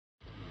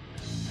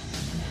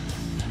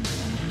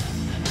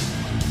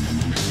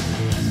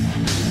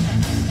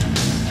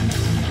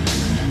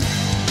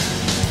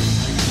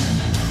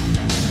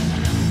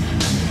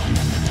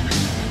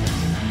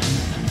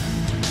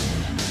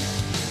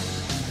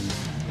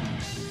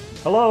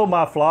Hello,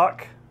 my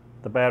flock.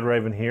 The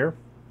Badraven here.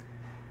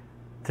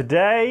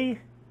 Today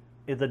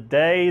is a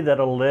day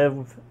that'll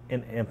live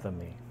in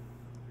infamy.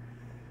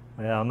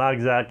 Well, not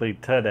exactly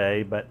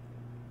today, but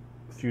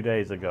a few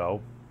days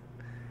ago.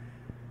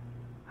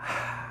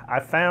 I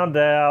found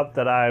out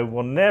that I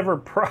will never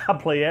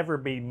probably ever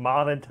be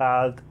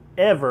monetized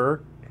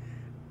ever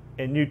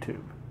in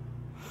YouTube.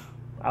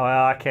 Well,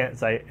 I can't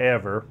say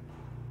ever.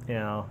 You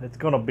know, it's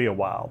going to be a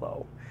while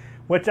though,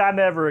 which I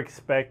never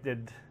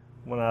expected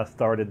when I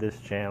started this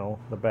channel,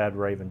 the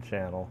Badraven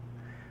channel,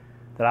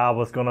 that I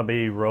was going to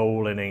be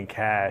rolling in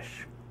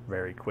cash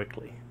very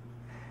quickly.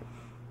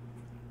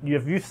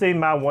 If you've seen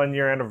my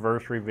 1-year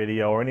anniversary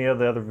video or any of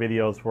the other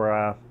videos where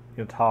I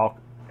talk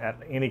at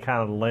any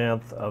kind of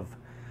length of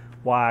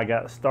why I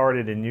got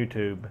started in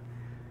YouTube,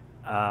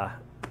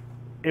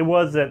 it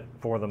wasn't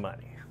for the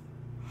money.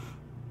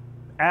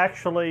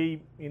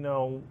 Actually,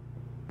 the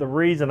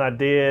reason I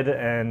did,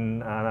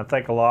 and I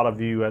think a lot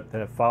of you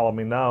that follow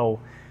me know,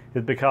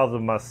 is because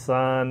of my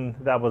son.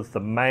 That was the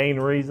main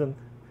reason.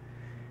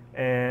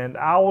 And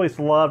I always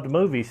loved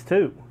movies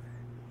too.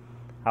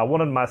 I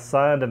wanted my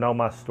son to know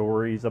my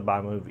stories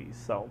about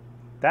movies. So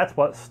that's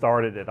what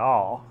started it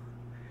all.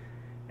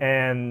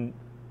 And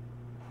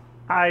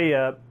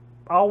I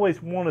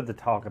always wanted to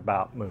talk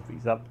about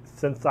movies.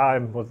 Since I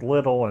was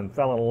little and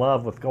fell in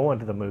love with going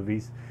to the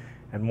movies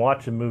and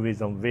watching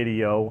movies on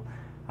video,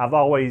 I've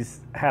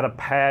always had a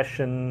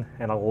passion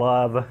and a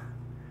love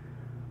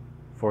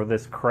for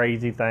this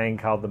crazy thing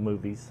called the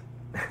movies.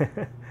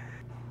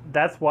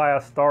 That's why I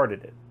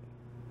started it.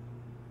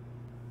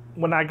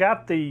 When I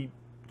got the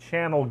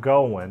channel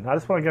going, I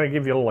just want to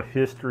give you a little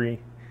history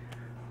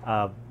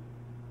of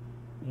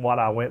what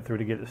I went through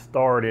to get it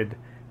started,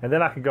 and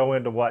then I can go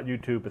into what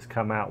YouTube has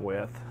come out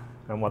with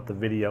and what the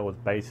video is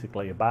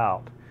basically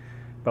about.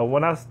 But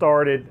when I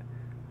started,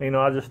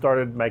 I just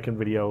started making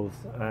videos,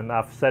 and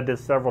I've said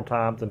this several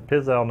times, and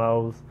Pizzell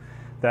knows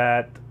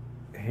that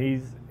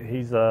he's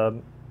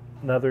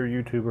another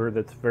YouTuber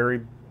that's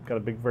got a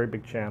very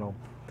big channel.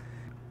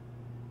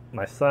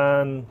 My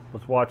son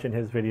was watching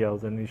his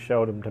videos and he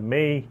showed them to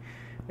me,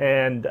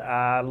 and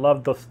I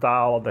loved the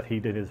style that he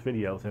did his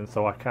videos in,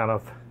 so I kind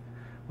of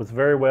was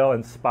very well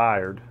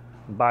inspired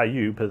by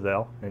you,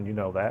 Pizzell, and you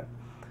know that.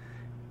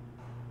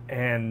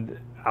 And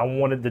I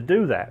wanted to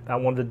do that. I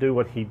wanted to do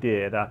what he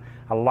did. I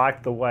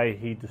liked the way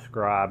he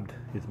described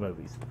his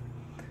movies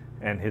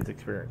and his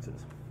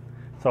experiences.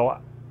 So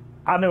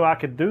I knew I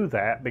could do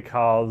that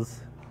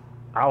because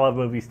I love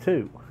movies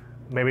too.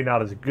 Maybe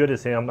not as good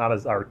as him, not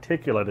as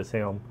articulate as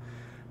him,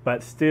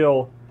 but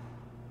still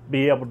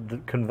be able to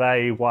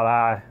convey what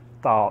I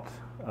thought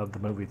of the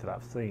movies that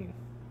I've seen.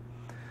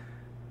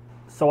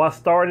 So I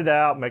started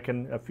out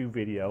making a few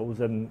videos,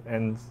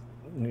 and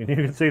you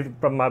can see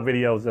from my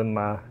videos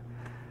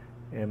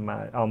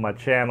on my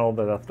channel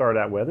that I started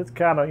out with, it's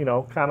kind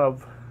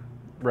of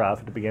rough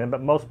at the beginning,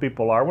 but most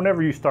people are.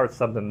 Whenever you start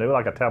something new,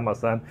 like I tell my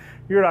son,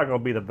 you're not going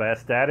to be the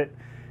best at it.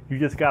 You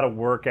just got to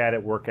work at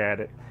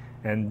it,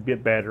 and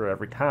get better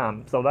every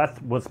time. So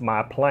that was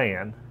my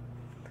plan.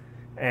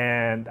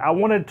 And I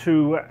wanted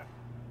to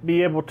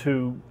be able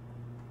to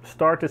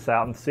start this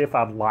out and see if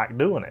I'd like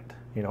doing it.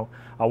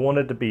 I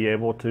wanted to be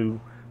able to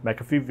make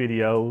a few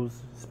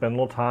videos, spend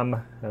a little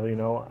time,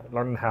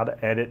 learning how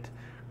to edit,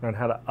 learn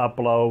how to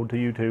upload to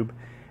YouTube,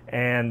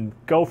 and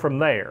go from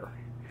there.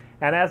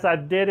 And as I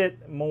did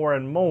it more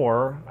and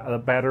more, the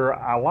better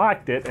I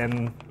liked it,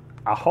 and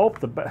I hope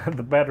the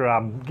better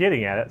I'm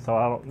getting at it. So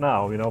I don't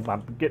know,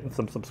 I'm getting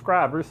some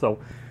subscribers, so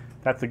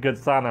that's a good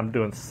sign I'm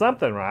doing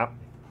something right.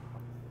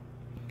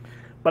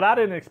 But I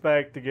didn't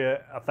expect to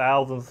get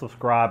 1,000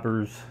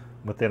 subscribers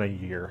within a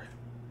year,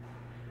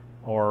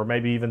 or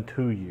maybe even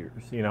 2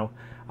 years.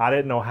 I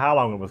didn't know how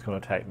long it was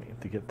going to take me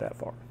to get that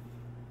far.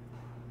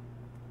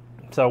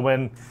 So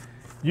when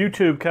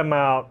YouTube come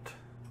out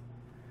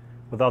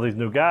with all these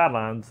new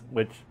guidelines,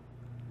 which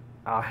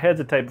I'll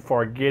hesitate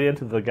before I get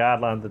into the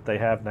guidelines that they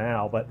have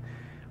now, but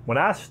when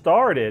I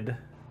started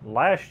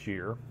last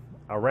year,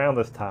 around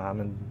this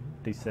time in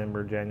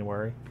December,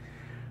 January,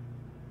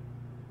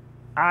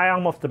 I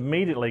almost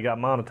immediately got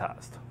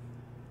monetized.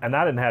 And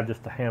I didn't have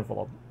just a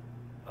handful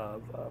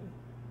of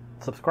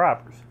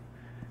subscribers,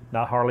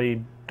 not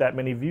hardly that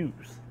many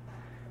views.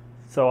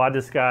 So I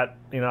just got,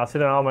 I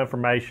sent in all my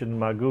information,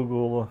 my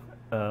Google,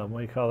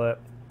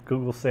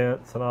 Google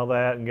Sense and all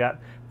that, and got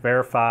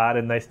verified,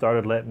 and they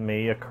started letting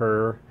me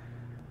occur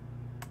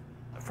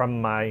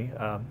from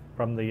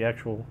the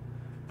actual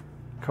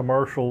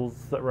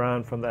commercials that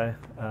run from the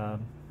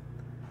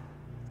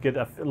get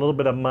a little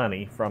bit of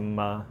money from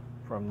my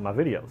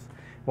videos.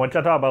 Which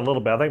I talk about a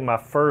little bit. I think my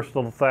first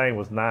little thing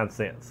was 9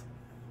 cents,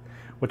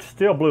 which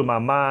still blew my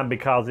mind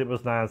because it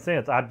was 9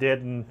 cents. I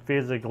didn't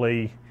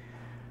physically,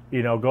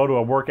 go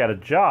to work at a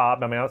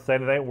job. I mean, I'm not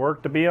saying it ain't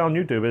work to be on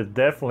YouTube. It's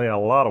definitely a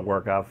lot of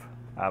work.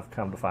 I've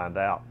come to find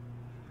out.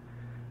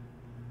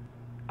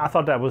 I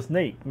thought that was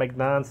neat. Make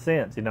 9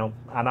 cents. I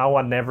know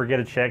I never get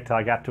a check till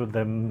I got to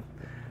the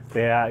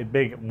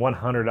big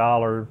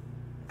 $100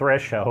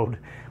 threshold,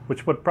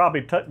 which would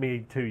probably took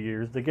me 2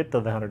 years to get to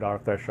the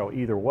 $100 threshold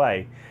either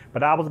way.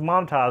 But I was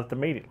monetized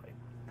immediately.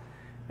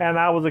 And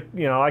I was,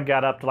 I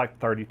got up to like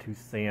 32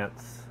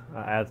 cents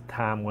as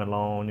time went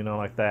on,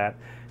 like that,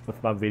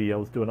 with my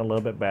videos doing a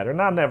little bit better.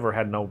 And I never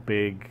had no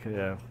big,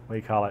 go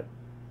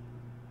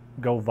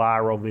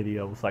viral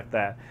videos like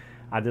that.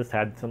 I just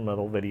had some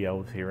little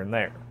videos here and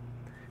there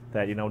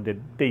that,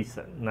 did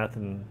decent.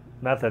 Nothing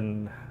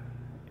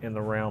in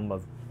the realm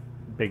of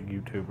big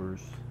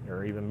YouTubers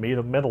or even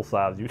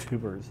middle-sized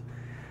YouTubers.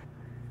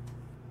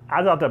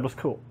 I thought that was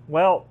cool.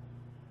 Well,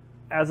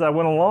 as I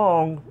went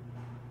along,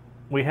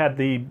 we had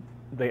the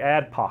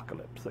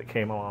adpocalypse that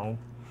came along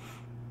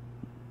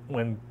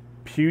when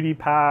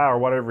PewDiePie, or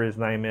whatever his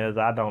name is,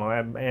 I don't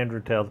know,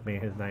 Andrew tells me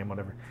his name,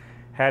 whatever,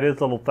 had his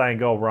little thing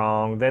go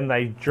wrong. Then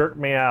they jerked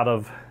me out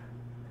of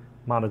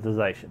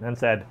monetization and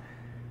said,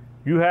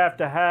 you have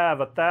to have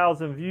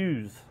 1,000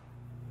 views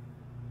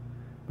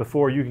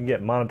before you can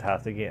get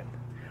monetized again,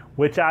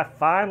 which I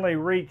finally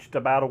reached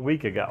about a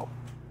week ago.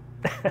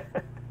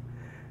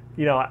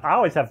 I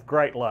always have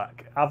great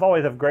luck. I've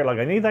always have great luck.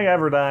 Anything I've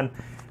ever done,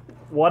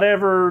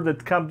 whatever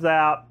that comes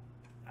out,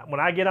 when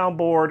I get on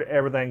board,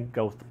 everything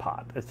goes to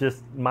pot. It's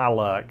just my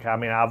luck. I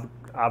mean,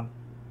 I've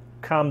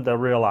come to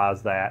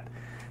realize that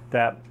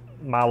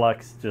my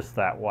luck's just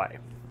that way.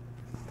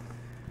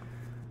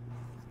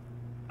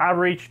 I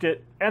reached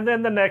it, and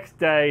then the next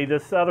day,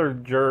 this other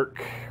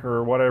jerk,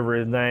 or whatever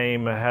his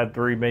name, had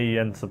 3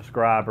 million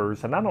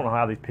subscribers, and I don't know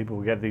how these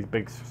people get these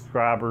big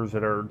subscribers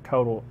that are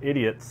total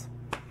idiots.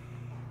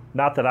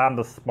 Not that I'm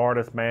the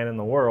smartest man in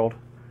the world.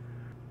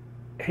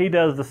 He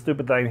does the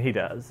stupid thing he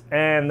does,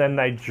 and then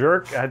they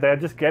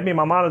just gave me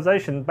my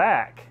monetization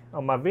back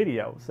on my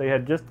videos. They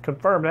had just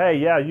confirmed, hey,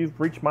 yeah, you've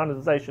reached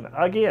monetization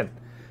again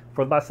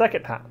for my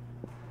second time.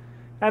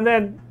 And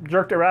then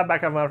jerked it right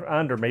back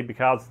under me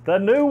because the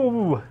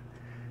new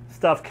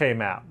stuff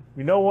came out.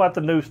 You know what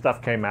the new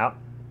stuff came out?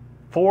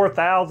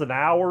 4,000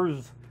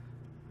 hours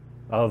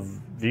of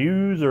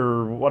views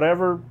or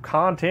whatever,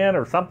 content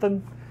or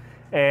something,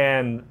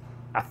 and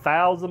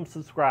 1,000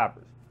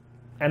 subscribers.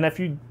 And if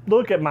you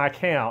look at my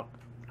count,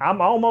 I'm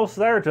almost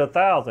there to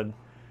 1,000.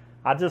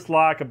 I just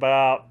like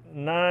about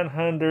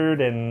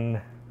 900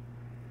 and,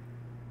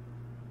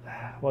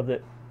 was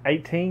it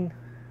 18?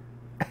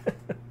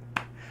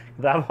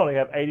 I only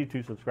have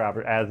 82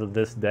 subscribers as of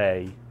this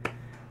day,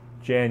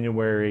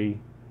 January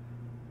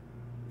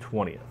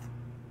 20th,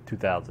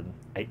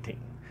 2018.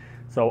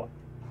 So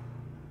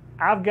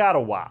I've got a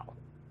while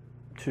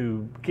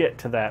to get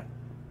to that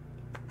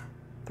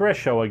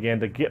threshold again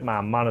to get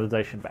my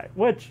monetization back,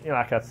 which,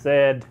 like I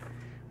said,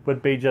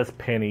 would be just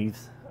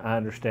pennies. I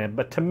understand.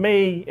 But to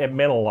me, it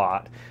meant a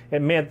lot.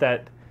 It meant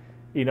that,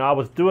 I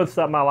was doing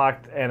something I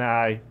liked and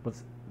I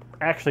was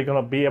actually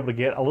going to be able to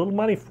get a little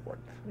money for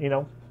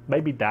it,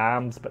 maybe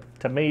dimes, but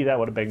to me that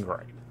would have been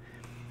great.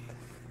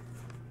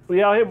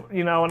 And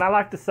I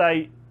like to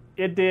say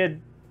it did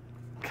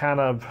kind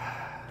of,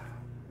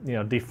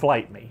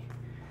 deflate me,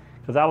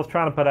 because I was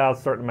trying to put out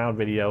a certain amount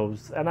of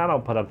videos, and I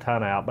don't put a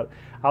ton out, but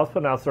I was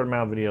putting out a certain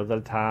amount of videos at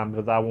a time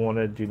because I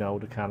wanted,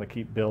 to kind of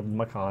keep building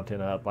my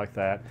content up like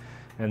that.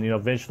 And,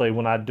 eventually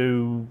when I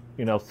do,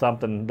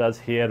 something does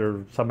hit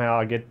or somehow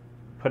I get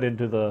put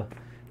into the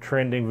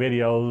trending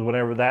videos,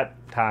 whenever that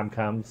time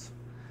comes,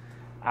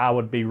 I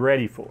would be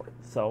ready for it.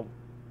 So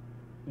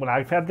when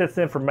I had this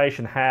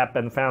information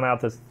happen, found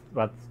out this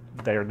what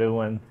they're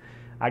doing,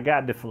 I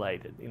got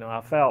deflated.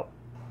 I felt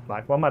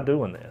like, why am I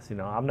doing this?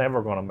 I'm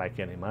never going to make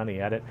any money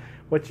at it,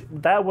 which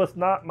that was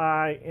not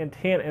my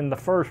intent in the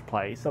first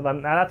place. So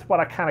that's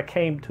what I kind of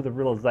came to the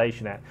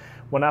realization at.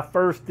 When I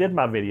first did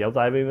my videos,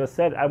 I even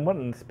said I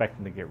wasn't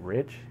expecting to get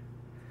rich.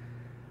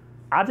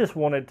 I just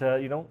wanted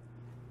to,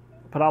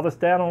 put all this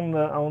down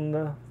on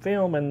the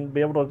film and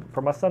be able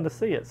for my son to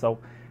see it. So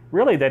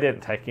really, they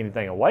didn't take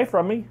anything away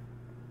from me.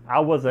 I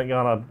was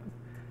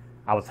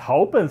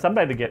hoping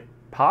someday to get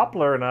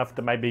popular enough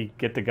to maybe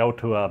get to go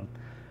to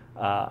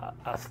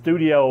a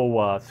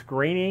studio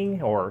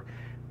screening, or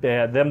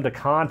them to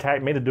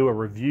contact me to do a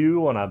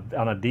review on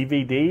a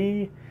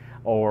DVD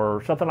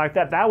or something like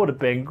that. That would have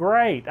been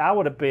great. That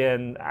would have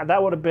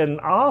been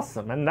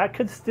awesome, and that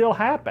could still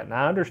happen.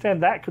 I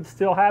understand that could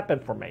still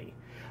happen for me.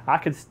 I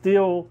could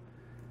still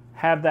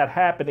have that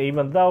happen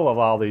even though of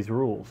all these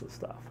rules and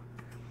stuff.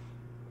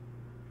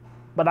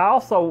 But I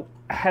also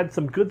had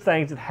some good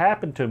things that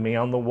happened to me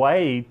on the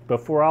way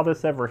before all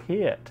this ever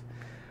hit.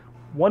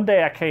 One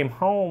day I came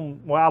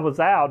home while I was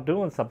out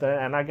doing something,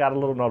 and I got a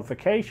little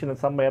notification that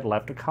somebody had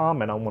left a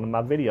comment on one of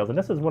my videos. And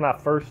this is when I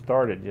first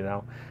started,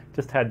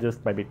 just had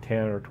maybe 10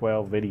 or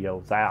 12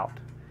 videos out.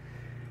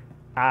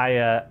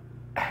 I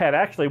had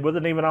actually,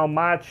 wasn't even on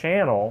my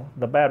channel,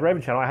 the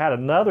Badraven channel. I had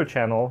another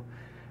channel,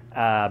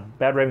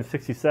 Badraven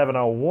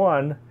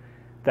 6701,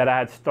 that I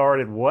had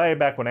started way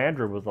back when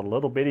Andrew was a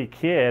little bitty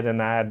kid,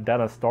 and I had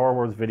done a Star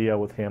Wars video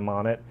with him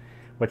on it,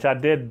 which I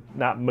did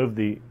not move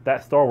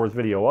that Star Wars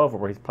video over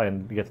where he's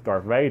playing against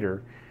Darth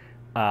Vader,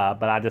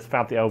 But I just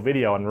found the old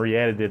video and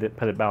re-edited it,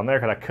 put it on there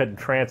because I couldn't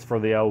transfer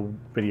the old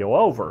video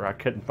over. I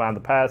couldn't find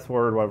the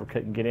password, whatever,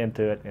 couldn't get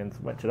into it and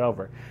switch it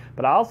over.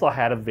 But I also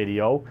had a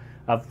video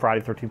of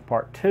Friday the 13th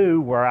Part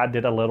 2 where I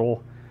did a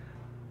little,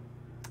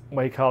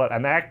 what do you call it,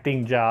 an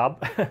acting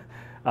job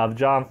of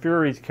John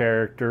Fury's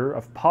character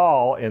of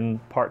Paul in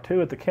Part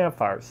 2 at the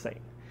campfire scene.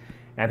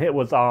 And it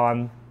was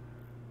on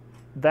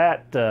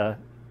that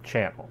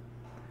channel.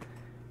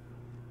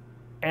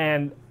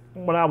 And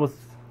when I was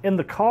in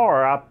the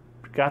car, I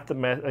got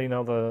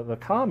the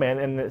comment,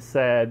 and it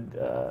said,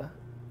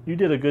 "You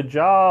did a good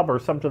job," or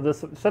something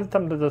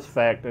to this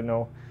effect.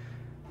 You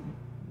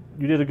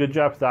did a good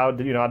job because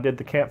I did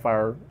the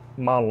campfire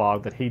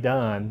monologue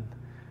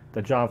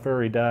that John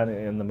Fury done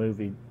in the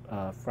movie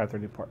Friday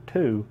the 13th Part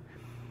 2,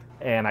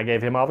 and I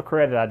gave him all the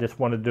credit. I just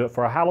wanted to do it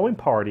for a Halloween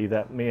party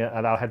that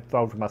I had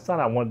thrown for my son.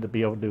 I wanted to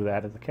be able to do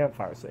that as a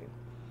campfire scene,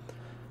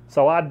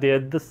 so I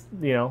did this,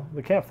 the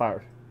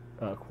campfire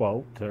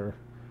quote or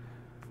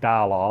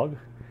dialogue.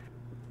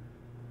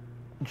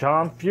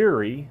 John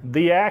Fury,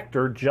 the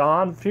actor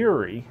John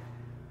Fury,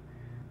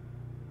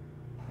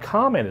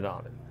 commented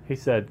on it. He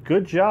said,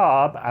 "Good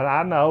job," and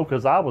I know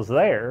because I was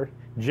there,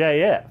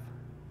 JF.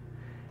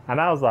 And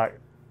I was like,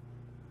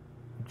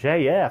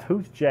 JF?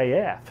 Who's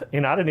JF?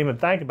 I didn't even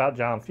think about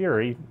John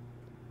Fury,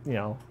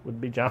 would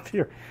be John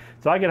Fury.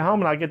 So I get home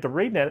and I get to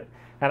reading it,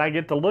 and I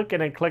get to look at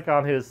it and click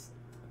on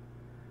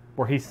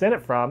where he sent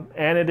it from,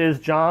 and it is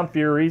John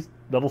Fury's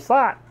little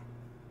site.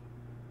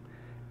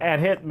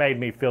 And it made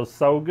me feel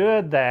so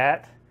good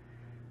that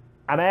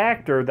an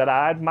actor that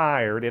I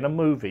admired in a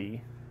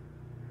movie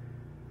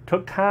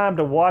took time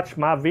to watch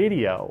my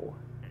video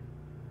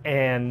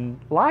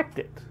and liked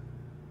it.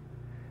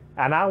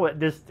 And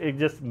it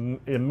just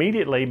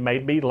immediately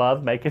made me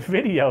love making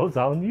videos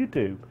on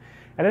YouTube.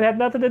 And it had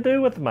nothing to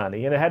do with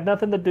money, and it had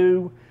nothing to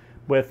do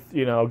with,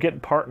 getting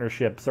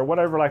partnerships or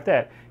whatever like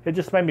that. It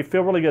just made me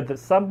feel really good that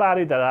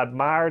somebody that I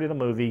admired in a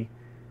movie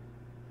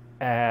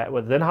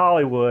within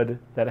Hollywood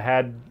that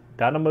had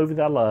done a movie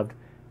that I loved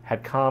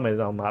had commented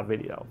on my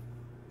video.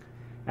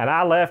 And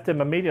I left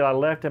him immediately. I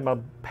left him a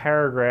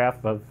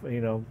paragraph of,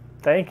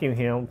 thanking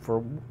him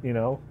for,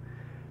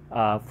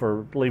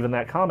 for leaving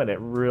that comment. It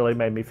really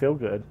made me feel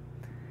good.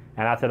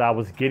 And I said I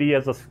was giddy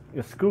as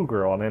a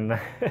schoolgirl. And then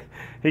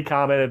he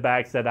commented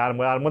back, said,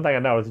 one thing I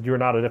know is you're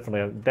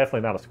definitely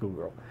not a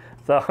schoolgirl.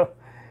 So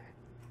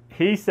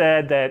he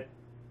said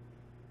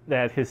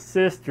that his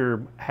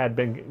sister had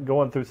been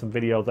going through some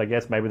videos. I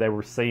guess maybe they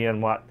were seeing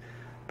what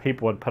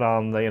people had put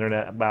on the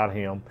internet about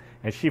him,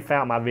 and she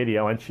found my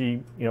video and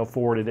she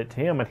forwarded it to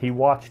him, and he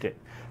watched it.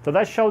 So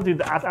that shows you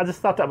that I just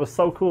thought that was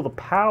so cool, the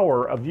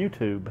power of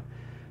YouTube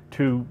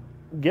to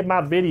get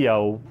my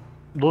video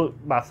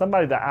looked by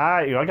somebody that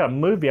I got a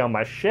movie on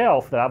my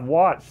shelf that I've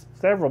watched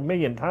several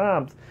million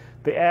times.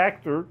 The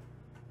actor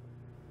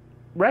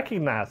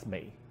recognized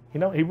me.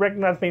 He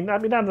recognized me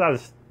not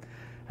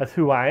as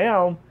who I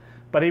am,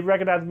 but he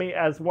recognized me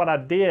as what I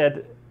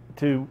did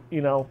to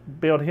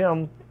build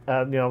him,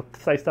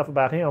 say stuff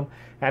about him,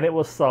 and it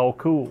was so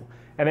cool.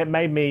 And it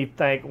made me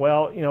think,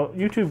 well,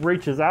 YouTube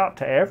reaches out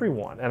to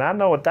everyone, and I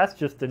know that's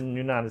just in the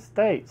United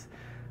States.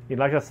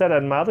 Like I said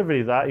in my other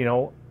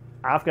videos,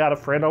 I've got a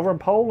friend over in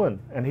Poland,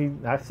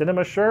 and I sent him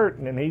a shirt,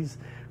 and he's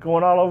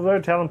going all over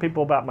there telling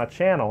people about my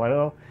channel. I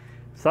know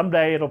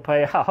someday it'll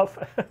pay off,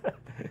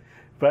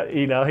 but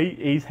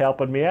he's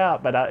helping me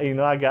out. But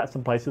I got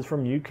some places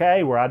from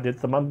UK where I did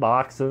some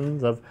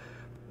unboxings of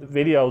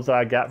videos that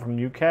I got from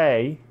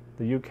UK,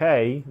 the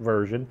UK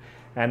version,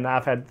 and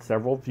I've had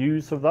several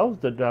views of those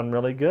that done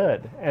really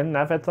good. And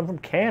I've had some from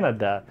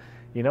Canada,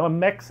 and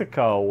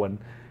Mexico,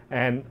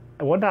 and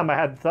one time I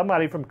had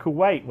somebody from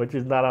Kuwait, which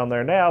is not on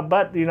there now,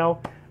 but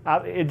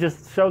it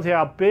just shows you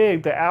how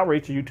big the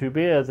outreach of YouTube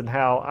is, and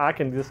how I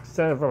can just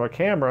send it from a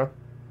camera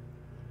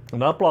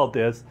and upload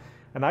this,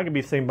 and I can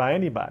be seen by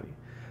anybody.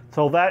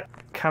 So that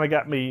kind of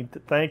got me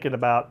thinking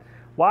about,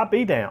 why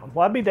be down?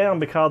 Why be down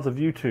because of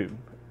YouTube?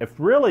 If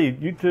really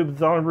YouTube's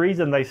the only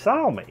reason they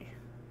saw me.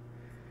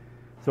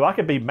 So I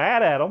could be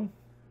mad at them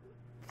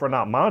for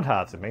not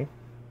monetizing me,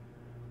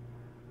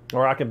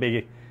 or I can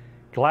be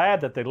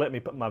glad that they let me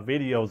put my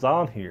videos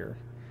on here,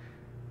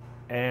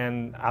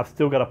 and I've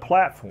still got a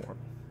platform.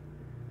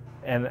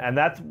 And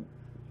that's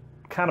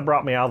kind of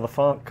brought me out of the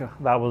funk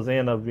that I was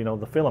in of,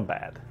 the feeling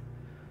bad.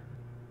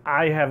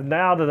 I have,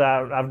 now that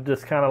I've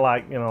just kind of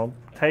like,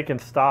 taken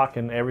stock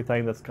in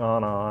everything that's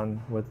gone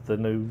on with the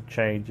new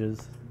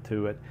changes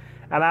to it.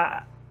 And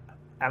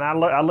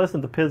I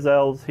listened to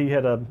Pizzel's, he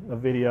had a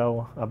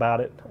video about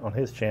it on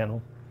his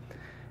channel.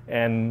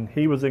 And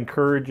he was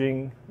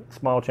encouraging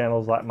small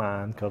channels like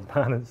mine, because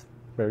mine is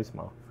very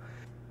small.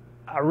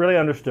 I really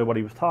understood what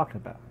he was talking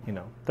about.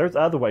 There's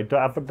other ways,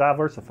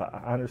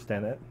 diversify. I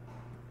understand that.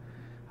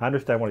 I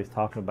understand what he's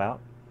talking about.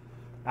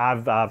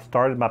 I've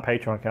started my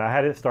Patreon account. I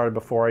had it started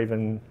before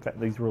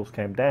these rules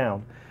came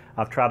down.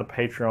 I've tried a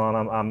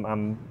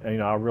Patreon.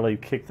 I really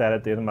kick that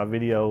at the end of my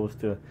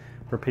videos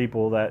for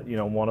people that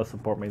want to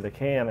support me. They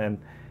can,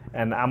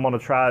 and I'm going to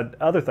try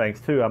other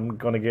things too. I'm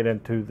going to get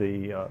into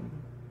the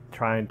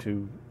trying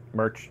to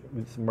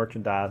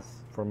merchandise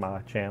for my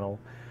channel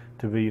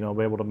to be, be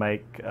able to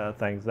make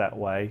things that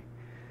way.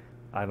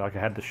 I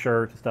had the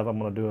shirts and stuff. I'm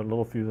going to do a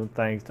little few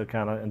things to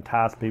kind of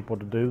entice people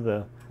to do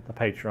the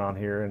Patreon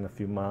here in a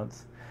few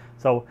months.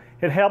 So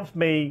it helps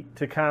me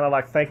to kind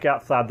of think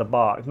outside the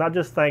box, not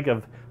just think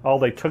of, oh,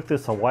 they took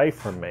this away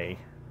from me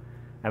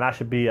and I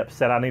should be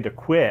upset. I need to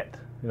quit.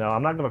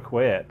 I'm not going to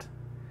quit.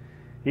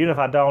 Even if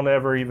I don't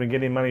ever even get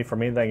any money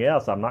from anything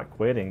else, I'm not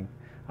quitting.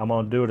 I'm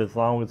going to do it as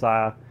long as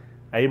I'm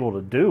able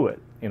to do it.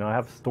 I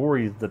have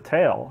stories to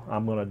tell.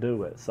 I'm going to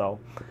do it. So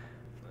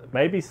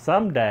maybe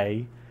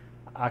someday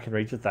I can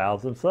reach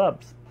 1,000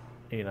 subs.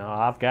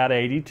 I've got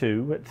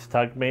 82. It's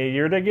took me a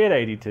year to get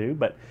 82,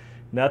 but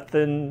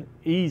nothing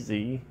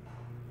easy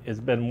has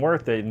been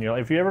worth it. And,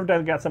 if you ever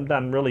got something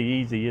done really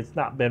easy, it's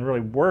not been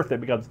really worth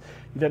it because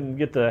you didn't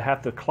get to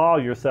have to claw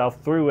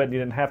yourself through it. And you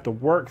didn't have to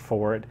work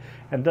for it,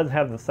 and it doesn't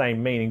have the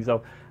same meaning.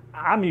 So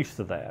I'm used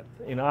to that.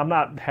 I've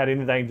not had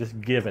anything just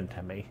given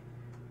to me.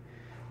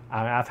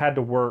 I've had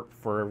to work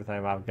for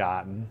everything I've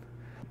gotten.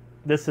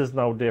 This is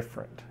no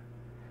different.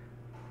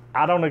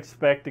 I don't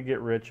expect to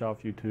get rich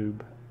off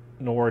YouTube,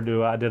 nor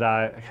did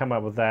I come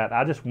up with that.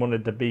 I just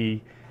wanted to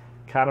be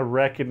kind of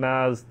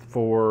recognized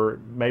for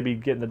maybe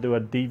getting to do a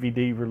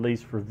DVD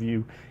release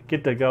review,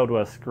 get to go to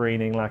a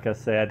screening, like I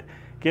said,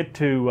 get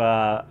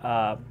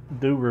to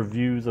do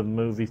reviews of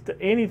movies,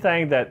 to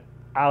anything that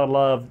I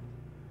love,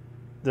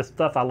 the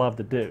stuff I love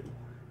to do.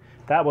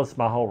 That was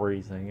my whole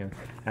reason,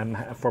 and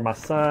for my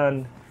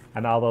son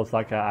and all those,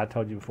 like I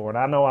told you before. And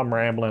I know I'm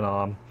rambling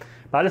on,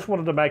 but I just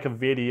wanted to make a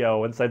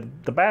video and say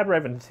the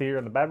Badraven's here,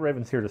 and the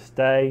Badraven's here to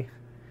stay.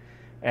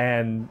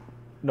 And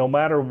no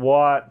matter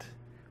what,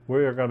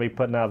 we're going to be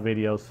putting out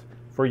videos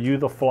for you,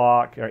 the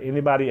flock, or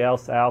anybody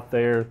else out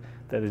there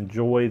that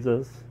enjoys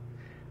us.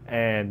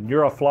 And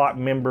you're a flock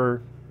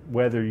member,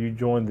 whether you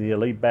join the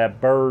Elite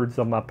Bad Birds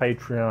on my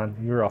Patreon,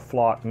 you're a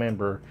flock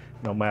member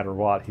no matter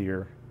what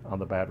here on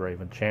the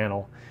Badraven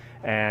channel.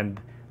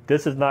 And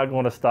this is not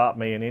going to stop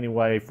me in any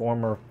way,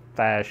 form, or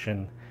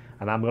fashion.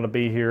 And I'm going to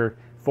be here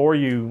for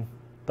you,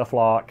 the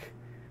flock,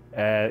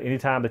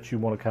 anytime that you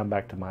want to come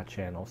back to my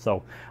channel.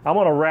 So I'm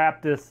going to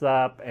wrap this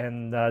up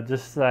and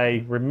just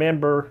say,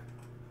 remember,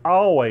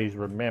 always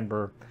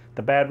remember,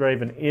 the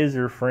Badraven is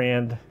your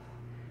friend,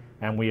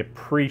 and we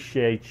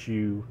appreciate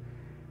you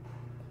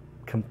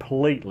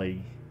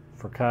completely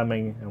for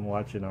coming and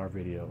watching our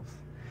videos.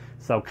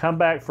 So come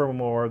back for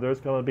more. There's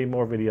going to be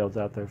more videos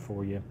out there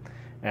for you,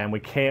 and we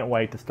can't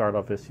wait to start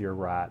off this year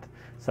right.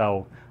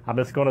 So I'm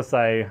just going to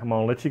say, I'm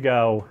going to let you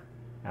go,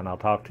 and I'll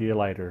talk to you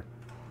later,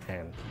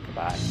 and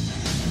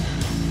goodbye.